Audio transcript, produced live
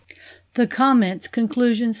The comments,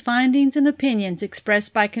 conclusions, findings, and opinions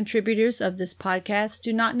expressed by contributors of this podcast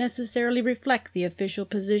do not necessarily reflect the official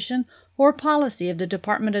position or policy of the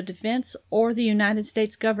Department of Defense or the United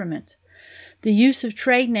States government. The use of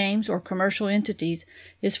trade names or commercial entities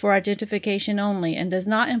is for identification only and does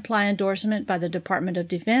not imply endorsement by the Department of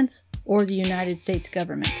Defense or the United States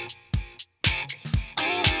government.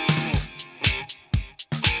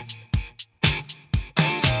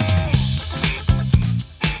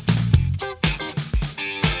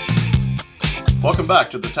 Welcome back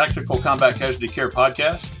to the Tactical Combat Casualty Care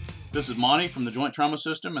Podcast. This is Monty from the Joint Trauma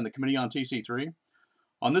System and the Committee on TC3.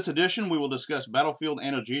 On this edition, we will discuss battlefield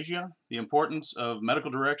analgesia, the importance of medical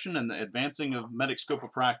direction, and the advancing of medic scope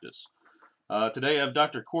of practice. Today I have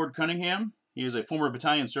Dr. Cord Cunningham. He is a former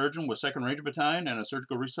battalion surgeon with 2nd Ranger Battalion and a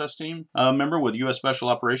surgical resusc team member with U.S. Special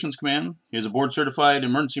Operations Command. He is a board-certified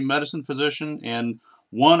emergency medicine physician and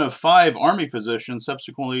one of 5 Army physicians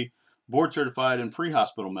subsequently board-certified in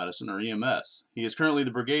pre-hospital medicine, or EMS. He is currently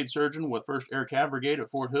the brigade surgeon with 1st Air Cav Brigade at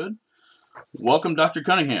Fort Hood. Welcome, Dr.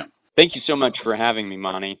 Cunningham. Thank you so much for having me,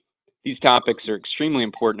 Monty. These topics are extremely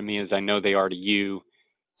important to me, as I know they are to you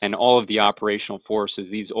and all of the operational forces.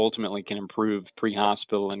 These ultimately can improve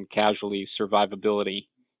pre-hospital and casualty survivability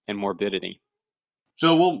and morbidity.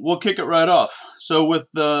 So we'll kick it right off. So with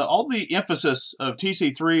all the emphasis of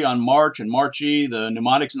TC3 on March and March E, the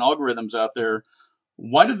mnemonics and algorithms out there,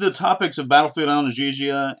 why did the topics of battlefield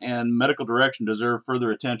analgesia and medical direction deserve further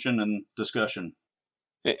attention and discussion?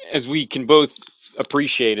 As we can both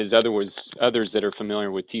appreciate, as others that are familiar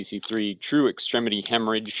with TC3, true extremity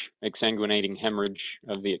hemorrhage, exsanguinating hemorrhage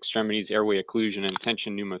of the extremities, airway occlusion, and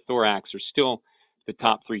tension pneumothorax are still the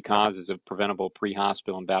top 3 causes of preventable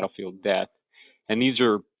pre-hospital and battlefield death. And these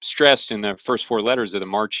are stressed in the first 4 letters of the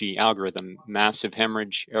Marchi algorithm: massive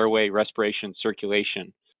hemorrhage, airway, respiration,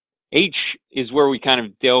 circulation. H is where we kind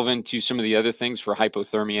of delve into some of the other things for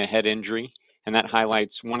hypothermia, head injury, and that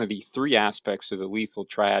highlights one of the 3 aspects of the lethal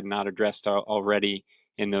triad not addressed already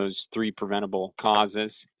in those 3 preventable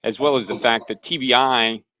causes, as well as the fact that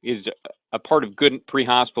TBI is a part of good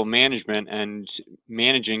pre-hospital management, and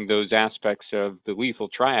managing those aspects of the lethal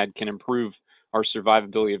triad can improve our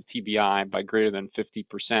survivability of TBI by greater than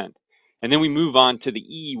 50%. And then we move on to the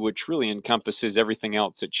E, which really encompasses everything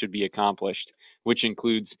else that should be accomplished, which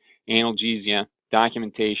includes analgesia,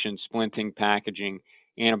 documentation, splinting, packaging,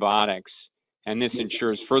 antibiotics, and this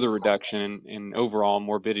ensures further reduction in overall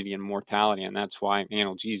morbidity and mortality, and that's why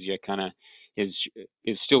analgesia kind of is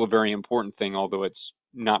still a very important thing, although it's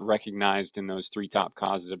not recognized in those 3 top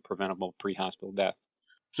causes of preventable pre-hospital death.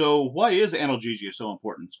 So why is analgesia so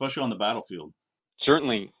important, especially on the battlefield?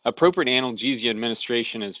 Certainly, appropriate analgesia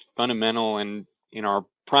administration is fundamental in our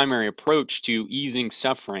primary approach to easing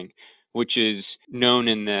suffering, which is known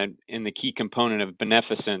in the key component of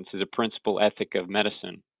beneficence as a principal ethic of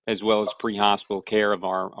medicine, as well as pre-hospital care of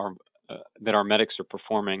that our medics are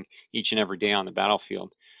performing each and every day on the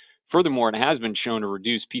battlefield. Furthermore, it has been shown to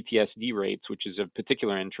reduce PTSD rates, which is of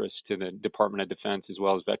particular interest to the Department of Defense as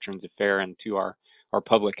well as Veterans Affairs and to our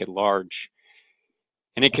public at large.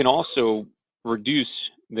 And it can also reduce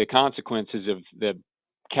the consequences of the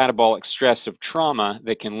catabolic stress of trauma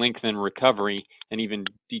that can lengthen recovery and even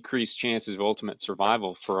decrease chances of ultimate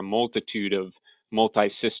survival for a multitude of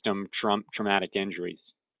multi-system traumatic injuries.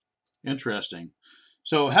 Interesting.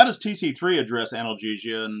 So how does TC3 address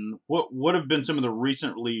analgesia, and what have been some of the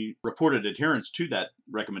recently reported adherence to that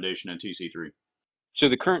recommendation in TC3? So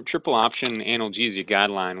the current triple option analgesia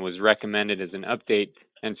guideline was recommended as an update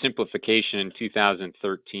and simplification in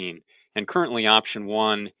 2013. And currently option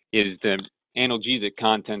 1 is the analgesic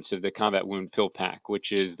contents of the combat wound pill pack,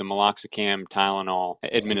 which is the meloxicam Tylenol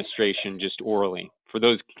administration just orally for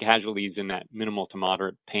those casualties in that minimal to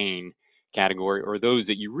moderate pain category, or those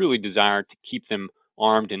that you really desire to keep them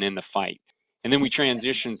armed and in the fight. And then we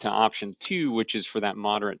transition to option 2, which is for that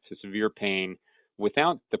moderate to severe pain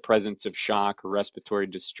without the presence of shock or respiratory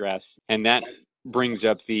distress. And that brings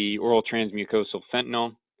up the oral transmucosal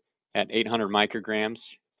fentanyl at 800 micrograms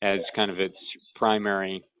as kind of its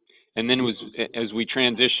primary. And then as we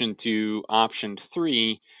transition to option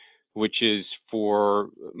 3, which is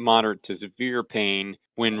for moderate to severe pain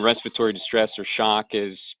when respiratory distress or shock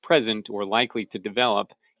is present or likely to develop,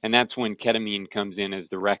 and that's when ketamine comes in as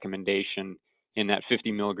the recommendation in that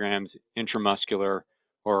 50 milligrams intramuscular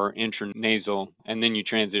or intranasal, and then you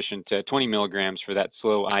transition to 20 milligrams for that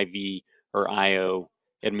slow IV or IO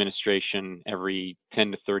administration every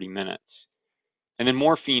 10 to 30 minutes. And then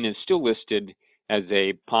morphine is still listed as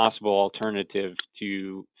a possible alternative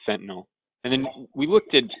to fentanyl. And then we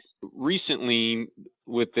looked at recently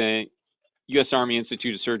with the U.S. Army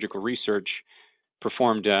Institute of Surgical Research,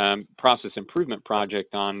 performed a process improvement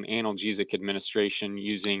project on analgesic administration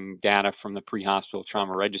using data from the pre-hospital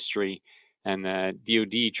trauma registry and the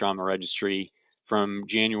DoD trauma registry from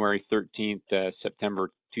January 13th to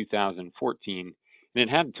September 2014. And it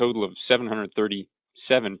had a total of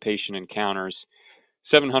 737 patient encounters.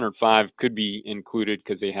 705 could be included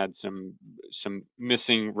because they had some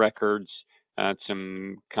missing records,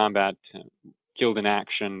 some combat killed in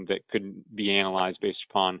action that could be analyzed based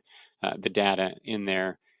upon the data in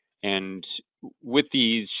there. And with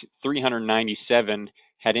these, 397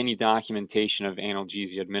 had any documentation of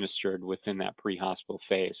analgesia administered within that pre-hospital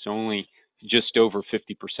phase. So only just over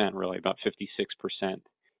 50%, really, about 56%.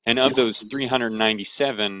 And of those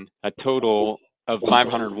 397, a total of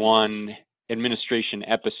 501 administration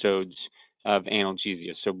episodes of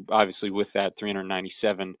analgesia. So obviously with that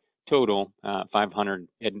 397 total, 501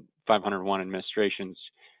 administrations,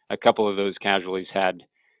 a couple of those casualties had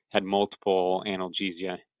multiple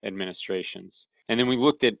analgesia administrations. And then we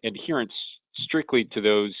looked at adherence strictly to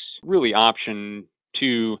those, really option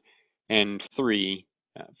 2 and 3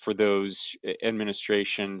 for those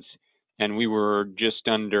administrations, and we were just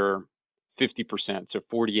under 50%, so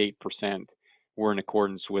 48% were in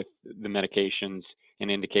accordance with the medications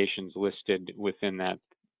and indications listed within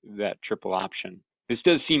that triple option. This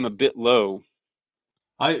does seem a bit low.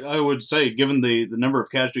 I would say, given the number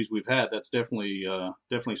of casualties we've had, that's definitely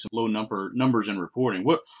some low numbers in reporting.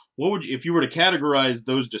 What would you, if you were to categorize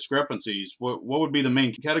those discrepancies, what would be the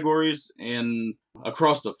main categories? And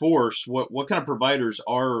across the force, what kind of providers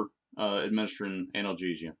are administering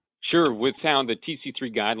analgesia? Sure. With how the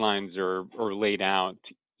TC3 guidelines are laid out,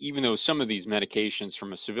 even though some of these medications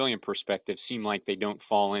from a civilian perspective seem like they don't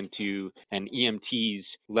fall into an EMT's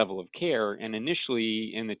level of care, and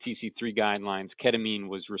initially in the TC3 guidelines, ketamine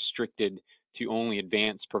was restricted to only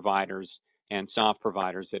advanced providers and soft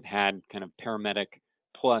providers that had kind of paramedic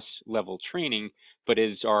plus level training, but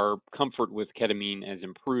as our comfort with ketamine has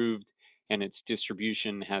improved and its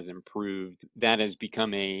distribution has improved, that has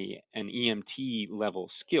become an EMT level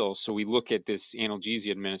skill. So we look at this analgesia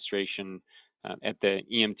administration at the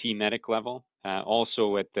EMT medic level,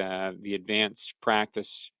 also at the advanced practice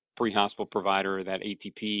pre-hospital provider, that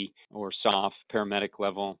ATP or SOF paramedic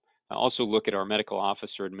level. Also look at our medical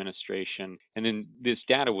officer administration. And then this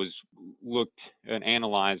data was looked and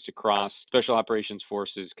analyzed across special operations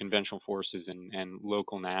forces, conventional forces, and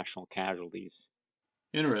local national casualties.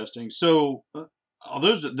 Interesting. So,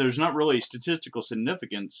 although there's not really statistical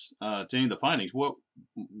significance to any of the findings, what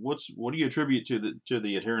do you attribute to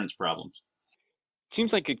the adherence problems?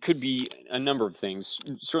 Seems like it could be a number of things.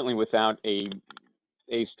 Certainly without a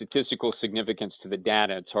statistical significance to the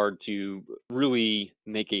data, it's hard to really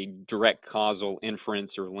make a direct causal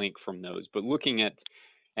inference or link from those. But looking at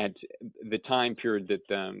the time period that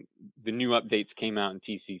the new updates came out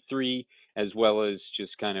in TC3, as well as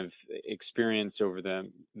just kind of experience over the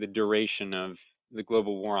duration of the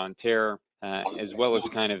global war on terror, as well as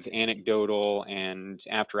kind of anecdotal and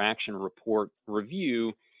after action report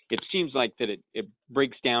review, it seems like that it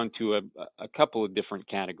breaks down to a couple of different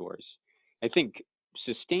categories. I think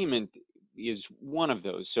sustainment is one of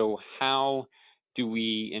those. So how do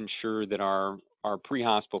we ensure that our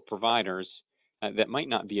pre-hospital providers that might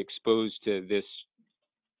not be exposed to this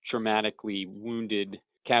traumatically wounded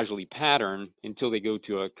casualty pattern until they go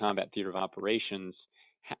to a combat theater of operations,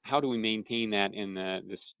 how do we maintain that in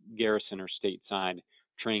this garrison or stateside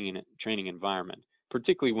training environment?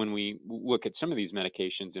 Particularly when we look at some of these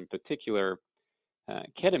medications, in particular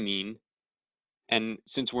ketamine, and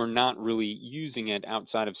since we're not really using it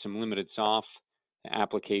outside of some limited soft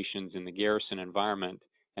applications in the garrison environment,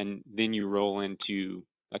 and then you roll into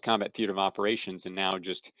a combat theater of operations and now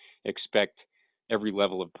just expect every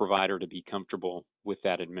level of provider to be comfortable with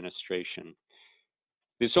that administration.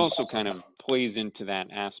 This also kind of plays into that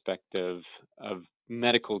aspect of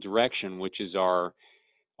medical direction, which is our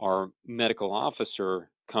medical officer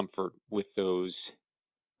comfort with those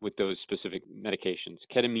specific medications.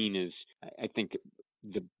 Ketamine is, I think,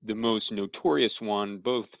 the most notorious one,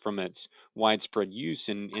 both from its widespread use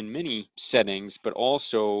in many settings, but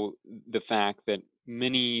also the fact that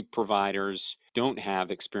many providers don't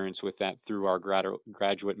have experience with that through our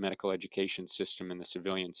graduate medical education system in the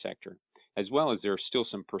civilian sector, as well as there are still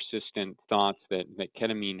some persistent thoughts that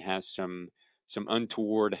ketamine has some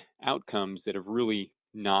untoward outcomes that have really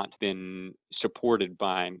not been supported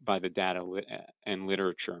by the data and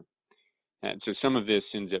literature. And so some of this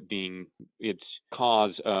ends up being its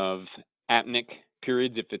cause of apneic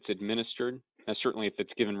periods if it's administered. Certainly if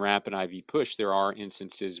it's given rapid IV push, there are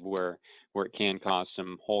instances where it can cause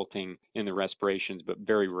some halting in the respirations, but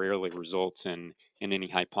very rarely results in any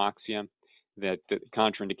hypoxia. that the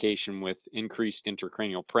contraindication with increased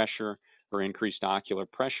intracranial pressure or increased ocular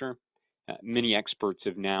pressure. Many experts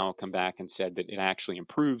have now come back and said that it actually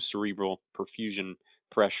improves cerebral perfusion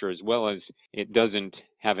pressure, as well as it doesn't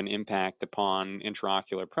have an impact upon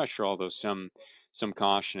intraocular pressure, although some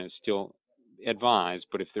caution is still advised.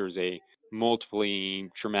 But if there's a multiply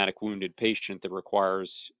traumatic wounded patient that requires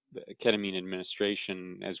ketamine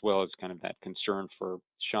administration, as well as kind of that concern for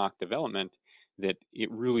shock development, that it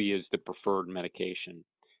really is the preferred medication.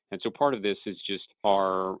 And so part of this is just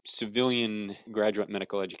our civilian graduate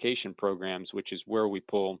medical education programs, which is where we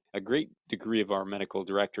pull a great degree of our medical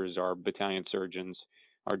directors, our battalion surgeons,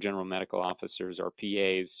 our general medical officers, our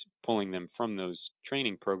PAs, pulling them from those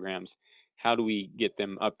training programs. How do we get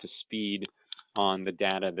them up to speed on the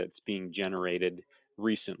data that's being generated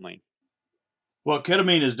recently? Well,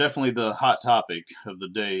 ketamine is definitely the hot topic of the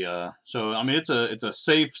day. So, I mean, it's a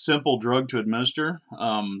safe, simple drug to administer.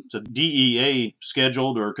 It's a DEA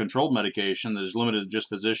scheduled or controlled medication that is limited to just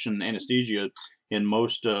physician anesthesia in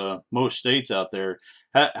most states out there.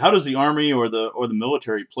 How does the Army or the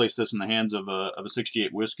military place this in the hands of a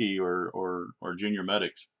 68 whiskey or junior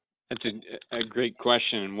medics? That's a great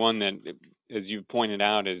question, and one that, as you pointed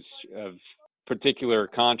out, is of particular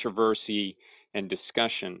controversy and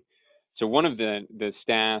discussion. So one of the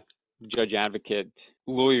staff, judge advocate,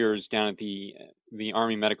 lawyers down at the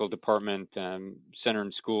Army Medical Department, Center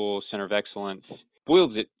and School, Center of Excellence,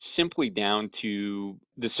 boils it simply down to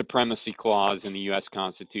the supremacy clause in the U.S.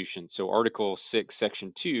 Constitution. So Article 6,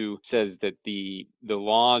 Section 2 says that the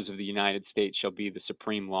laws of the United States shall be the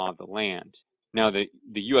supreme law of the land. Now, the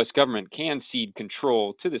U.S. government can cede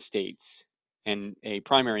control to the states, and a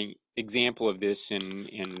primary example of this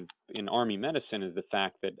in Army medicine is the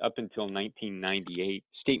fact that up until 1998,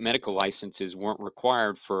 state medical licenses weren't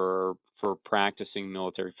required for practicing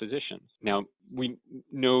military physicians. Now, we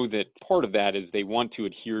know that part of that is they want to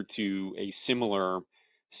adhere to a similar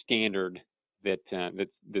standard that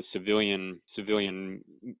the civilian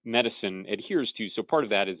medicine adheres to. So part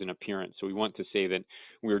of that is an appearance. So we want to say that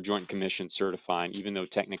we're Joint Commission certified, even though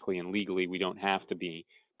technically and legally we don't have to be.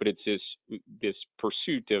 But it's this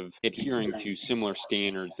pursuit of adhering to similar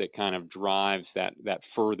standards that kind of drives that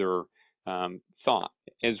further thought,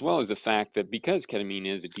 as well as the fact that because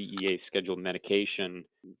ketamine is a DEA scheduled medication,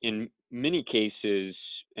 in many cases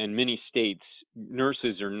and many states,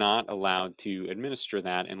 nurses are not allowed to administer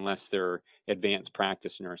that unless they're advanced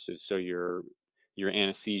practice nurses. So your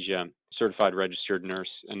anesthesia certified registered nurse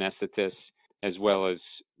anesthetist, as well as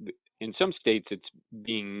in some states it's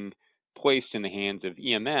being placed in the hands of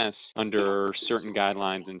EMS under certain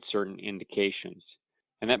guidelines and certain indications.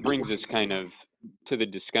 And that brings us kind of to the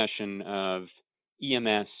discussion of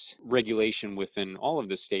EMS regulation within all of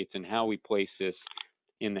the states and how we place this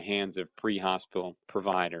in the hands of pre-hospital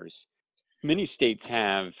providers. Many states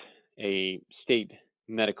have a state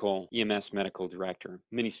medical EMS medical director.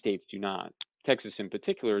 Many states do not. Texas in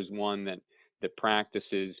particular is one that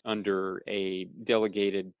practices under a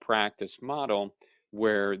delegated practice model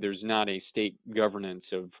where there's not a state governance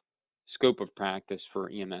of scope of practice for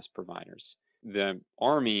EMS providers. The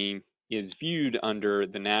Army is viewed under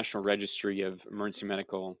the National Registry of Emergency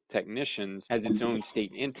Medical Technicians as its own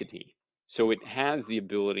state entity. So it has the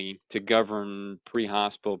ability to govern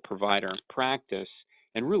pre-hospital provider practice,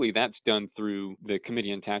 and really that's done through the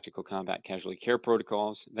Committee on Tactical Combat Casualty Care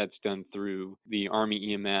Protocols. That's done through the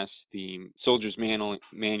Army EMS, the Soldier's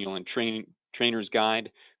Manual and Trainer's Guide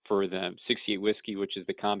for the 68 Whiskey, which is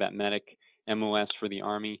the combat medic MOS for the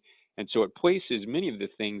Army. And so it places many of the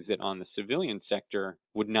things that on the civilian sector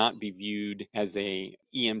would not be viewed as a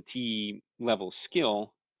EMT level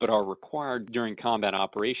skill, but are required during combat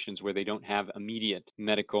operations where they don't have immediate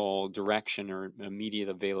medical direction or immediate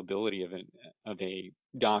availability of a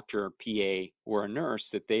doctor, PA, or a nurse,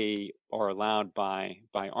 that they are allowed by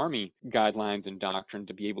Army guidelines and doctrine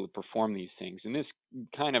to be able to perform these things. And this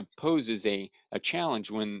kind of poses a challenge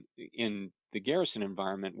when in the garrison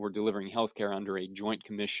environment we're delivering healthcare under a Joint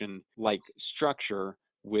Commission-like structure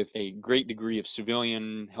with a great degree of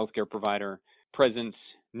civilian healthcare provider presence,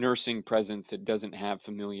 nursing presence that doesn't have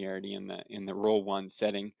familiarity in the role one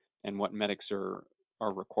setting and what medics are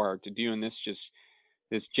required to do. And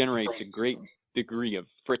this generates a great degree of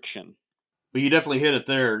friction. But you definitely hit it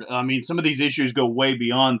there. I mean, some of these issues go way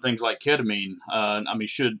beyond things like ketamine. I mean,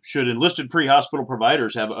 should enlisted pre-hospital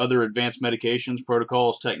providers have other advanced medications,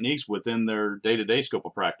 protocols, techniques within their day-to-day scope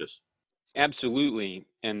of practice? Absolutely.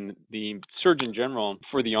 And the Surgeon General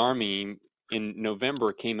for the Army in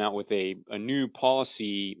November came out with a new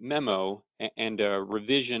policy memo and a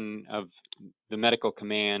revision of the Medical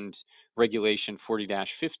Command Regulation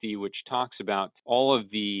 40-50, which talks about all of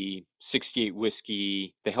the 68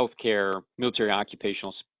 Whiskey, the healthcare, military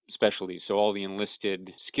occupational specialties, so all the enlisted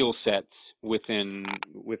skill sets within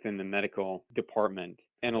the medical department.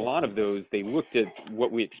 And a lot of those, they looked at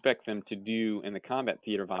what we expect them to do in the combat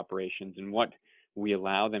theater of operations and what we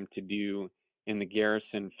allow them to do in the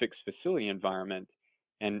garrison fixed facility environment,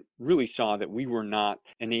 and really saw that we were not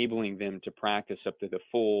enabling them to practice up to the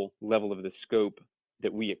full level of the scope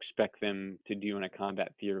that we expect them to do in a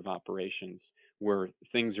combat theater of operations, where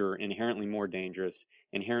things are inherently more dangerous,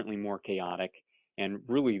 inherently more chaotic, and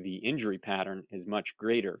really the injury pattern is much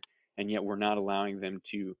greater. And yet we're not allowing them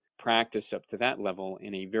to practice up to that level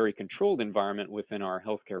in a very controlled environment within our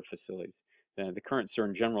healthcare facilities. The current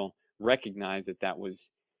Surgeon General recognized that that was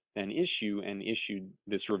an issue and issued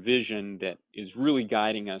this revision that is really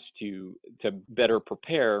guiding us to better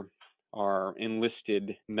prepare our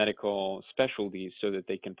enlisted medical specialties so that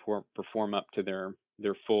they can perform up to their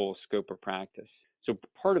full scope of practice. So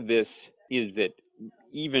part of this is that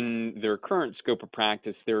even their current scope of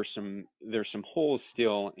practice, there's some holes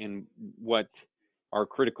still in what our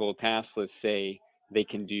critical task lists say they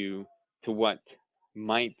can do to what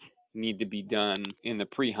might need to be done in the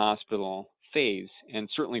pre-hospital phase. And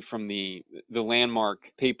certainly from the landmark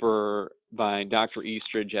paper by Dr.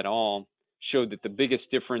 Eastridge et al. Showed that the biggest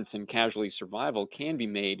difference in casualty survival can be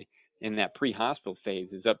made in that pre-hospital phase,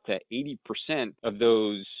 is up to 80% of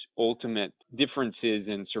those ultimate differences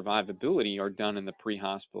in survivability are done in the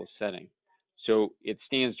pre-hospital setting. So it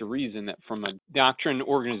stands to reason that from a doctrine,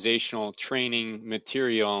 organizational, training,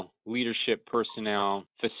 material, leadership, personnel,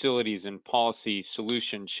 facilities, and policy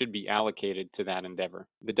solution should be allocated to that endeavor.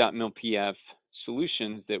 The .mil-PF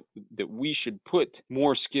solutions that we should put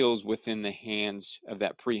more skills within the hands of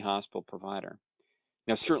that pre-hospital provider.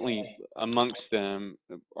 Now, certainly amongst them,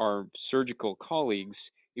 our surgical colleagues,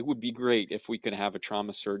 it would be great if we could have a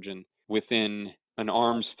trauma surgeon within an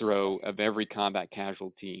arm's throw of every combat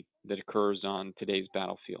casualty that occurs on today's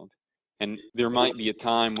battlefield. And there might be a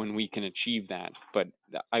time when we can achieve that, but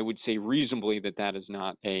I would say reasonably that is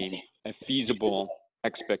not a feasible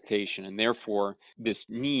expectation. And therefore, this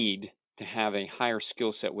need to have a higher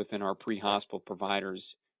skill set within our pre-hospital providers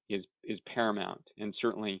is paramount. And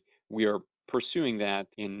certainly we are pursuing that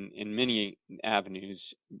in many avenues.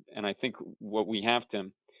 And I think what we have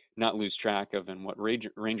to not lose track of, and what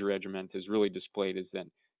Ranger Regiment has really displayed, is that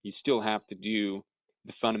you still have to do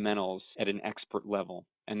the fundamentals at an expert level,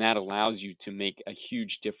 and that allows you to make a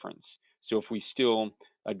huge difference. So if we still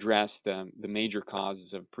address the major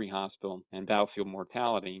causes of pre-hospital and battlefield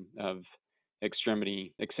mortality, of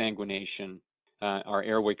extremity exsanguination, our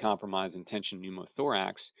airway compromise and tension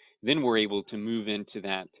pneumothorax, then we're able to move into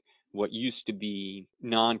that what used to be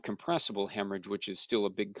non-compressible hemorrhage, which is still a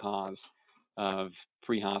big cause of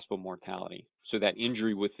pre-hospital mortality. So that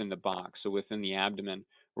injury within the box, so within the abdomen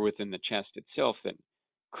or within the chest itself, that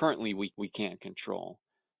currently we can't control.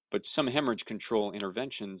 But some hemorrhage control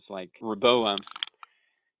interventions like REBOA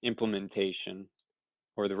implementation,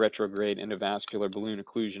 or the retrograde endovascular balloon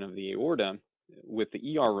occlusion of the aorta with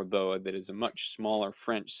the ER REBOA, that is a much smaller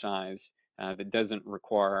French size, that doesn't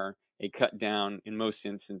require a cut down in most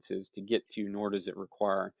instances to get to, nor does it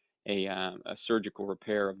require a surgical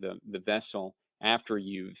repair of the vessel after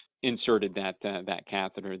you've inserted that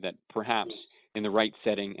catheter, that perhaps in the right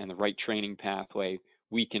setting and the right training pathway,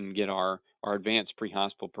 we can get our advanced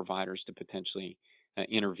pre-hospital providers to potentially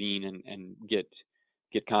intervene and get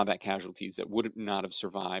combat casualties that would not have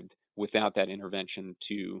survived without that intervention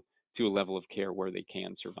to a level of care where they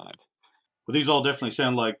can survive. Well, these all definitely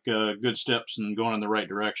sound like good steps and going in the right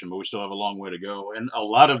direction, but we still have a long way to go. And a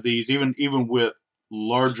lot of these, even with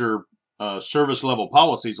larger service level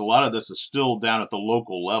policies, a lot of this is still down at the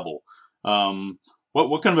local level.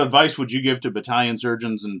 What kind of advice would you give to battalion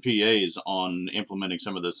surgeons and PAs on implementing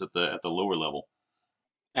some of this at the lower level?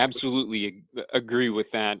 Absolutely agree with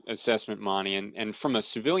that assessment, Monty. And from a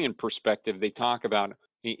civilian perspective, they talk about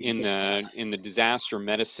in the disaster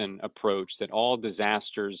medicine approach that all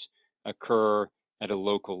disasters occur at a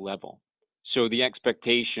local level. So the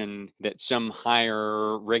expectation that some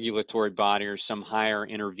higher regulatory body or some higher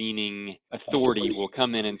intervening authority will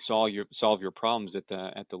come in and solve your problems at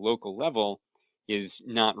the local level is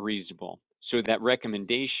not reasonable. So that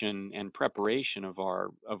recommendation and preparation of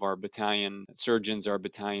our battalion surgeons, our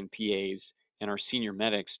battalion PAs, and our senior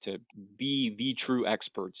medics to be the true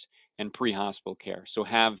experts in pre-hospital care. So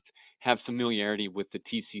have familiarity with the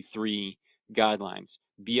TC3 guidelines.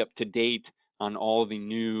 Be up to date on all the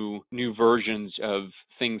new versions of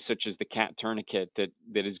things such as the CAT tourniquet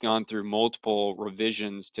that has gone through multiple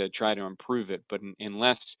revisions to try to improve it. But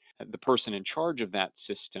unless the person in charge of that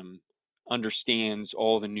system understands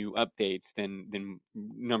all the new updates, then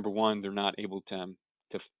number one, they're not able to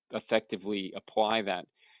effectively apply that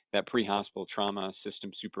pre-hospital trauma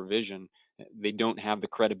system supervision. They don't have the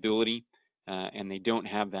credibility, and they don't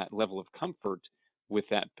have that level of comfort with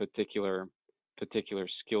that particular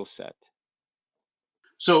skill set.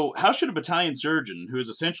 So how should a battalion surgeon, who is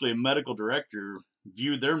essentially a medical director,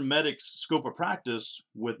 view their medic's scope of practice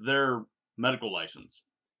with their medical license?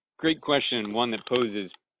 Great question, one that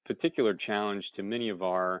poses particular challenge to many of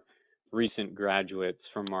our recent graduates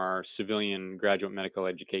from our civilian graduate medical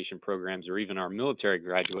education programs, or even our military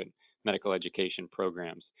graduate medical education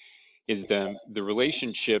programs, is the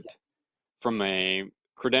relationship from a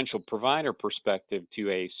credential provider perspective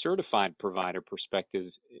to a certified provider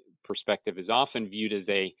perspective is often viewed as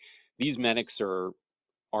these medics are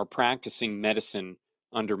practicing medicine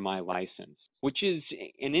under my license, which is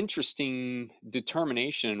an interesting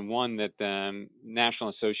determination, one that the National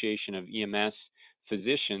Association of EMS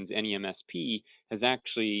Physicians, NEMSP, has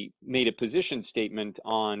actually made a position statement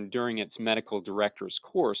on during its medical director's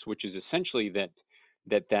course, which is essentially that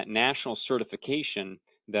national certification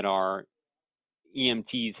that our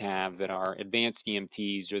EMTs have, that our advanced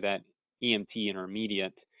EMTs, or that EMT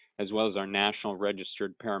intermediate, as well as our national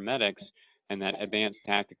registered paramedics and that advanced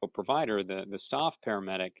tactical provider, the soft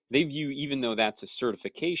paramedic, they view, even though that's a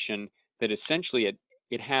certification, that essentially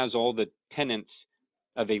it has all the tenets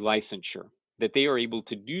of a licensure, that they are able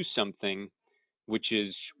to do something which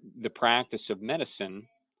is the practice of medicine,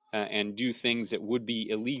 and do things that would be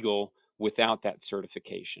illegal without that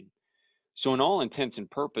certification. So in all intents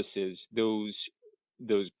and purposes, those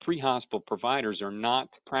pre-hospital providers are not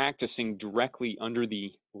practicing directly under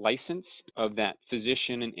the license of that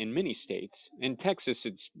physician in many states. In Texas,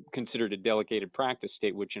 it's considered a delegated practice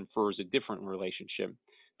state, which infers a different relationship.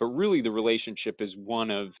 But really the relationship is one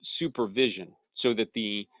of supervision, so that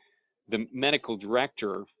the medical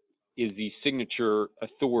director is the signature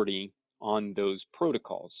authority on those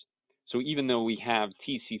protocols. So even though we have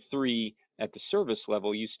TC3 at the service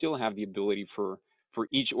level, you still have the ability for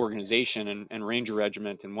each organization, and Ranger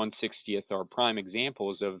Regiment and 160th are prime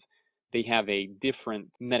examples of, they have a different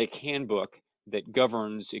medic handbook that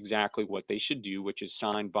governs exactly what they should do, which is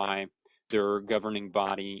signed by their governing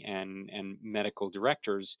body and medical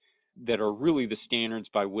directors, that are really the standards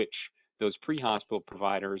by which those pre-hospital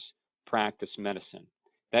providers practice medicine.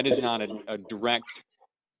 That is not a direct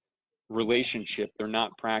relationship. They're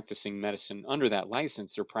not practicing medicine under that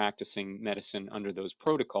license. They're practicing medicine under those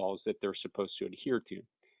protocols that they're supposed to adhere to.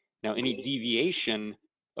 Now, any deviation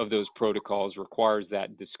of those protocols requires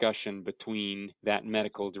that discussion between that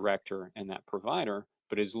medical director and that provider.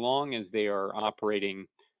 But as long as they are operating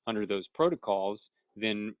under those protocols,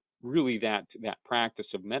 then really that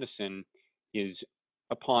practice of medicine is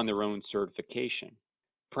upon their own certification.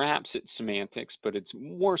 Perhaps it's semantics, but it's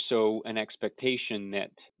more so an expectation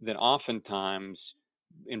that oftentimes,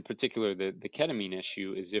 in particular the ketamine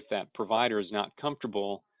issue, is if that provider is not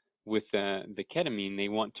comfortable with the ketamine, they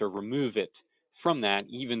want to remove it from that,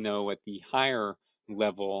 even though at the higher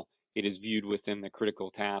level it is viewed within the critical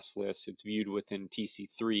task list, it's viewed within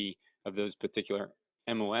TC3 of those particular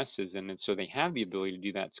MOSs, and so they have the ability to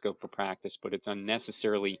do that scope of practice, but it's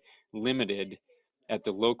unnecessarily limited at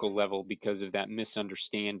the local level because of that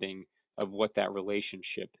misunderstanding of what that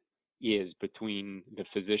relationship is between the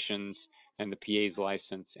physicians and the PA's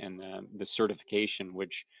license and the certification,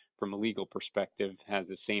 which from a legal perspective has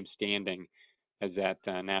the same standing as that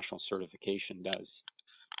national certification does.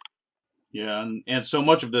 Yeah, and so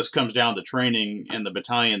much of this comes down to training, and the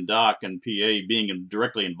battalion doc and PA being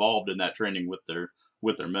directly involved in that training with their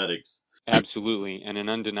medics. Absolutely, and an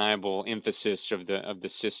undeniable emphasis of the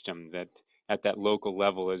system that at that local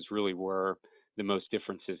level is really where the most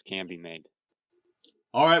differences can be made.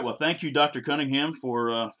 All right, well, thank you, Dr. Cunningham,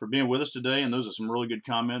 for being with us today, and those are some really good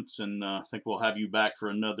comments, and I think we'll have you back for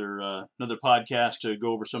another podcast to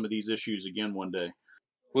go over some of these issues again one day.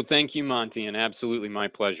 Well, thank you, Monty, and absolutely my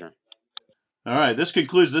pleasure. All right, this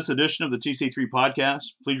concludes this edition of the TC3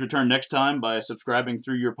 podcast. Please return next time by subscribing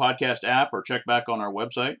through your podcast app or check back on our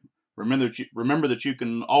website. Remember that you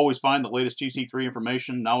can always find the latest TC3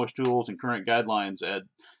 information, knowledge tools, and current guidelines at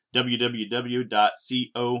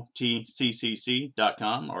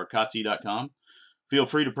www.cotccc.com or cotc.com. Feel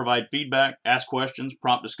free to provide feedback, ask questions,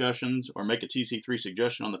 prompt discussions, or make a TC3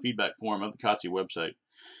 suggestion on the feedback form of the COTC website.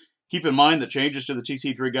 Keep in mind that changes to the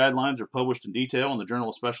TC3 guidelines are published in detail in the Journal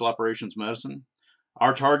of Special Operations Medicine.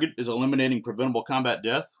 Our target is eliminating preventable combat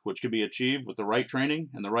death, which can be achieved with the right training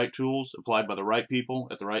and the right tools applied by the right people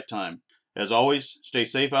at the right time. As always, stay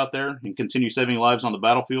safe out there and continue saving lives on the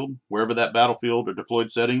battlefield, wherever that battlefield or deployed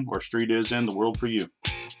setting or street is in the world for you.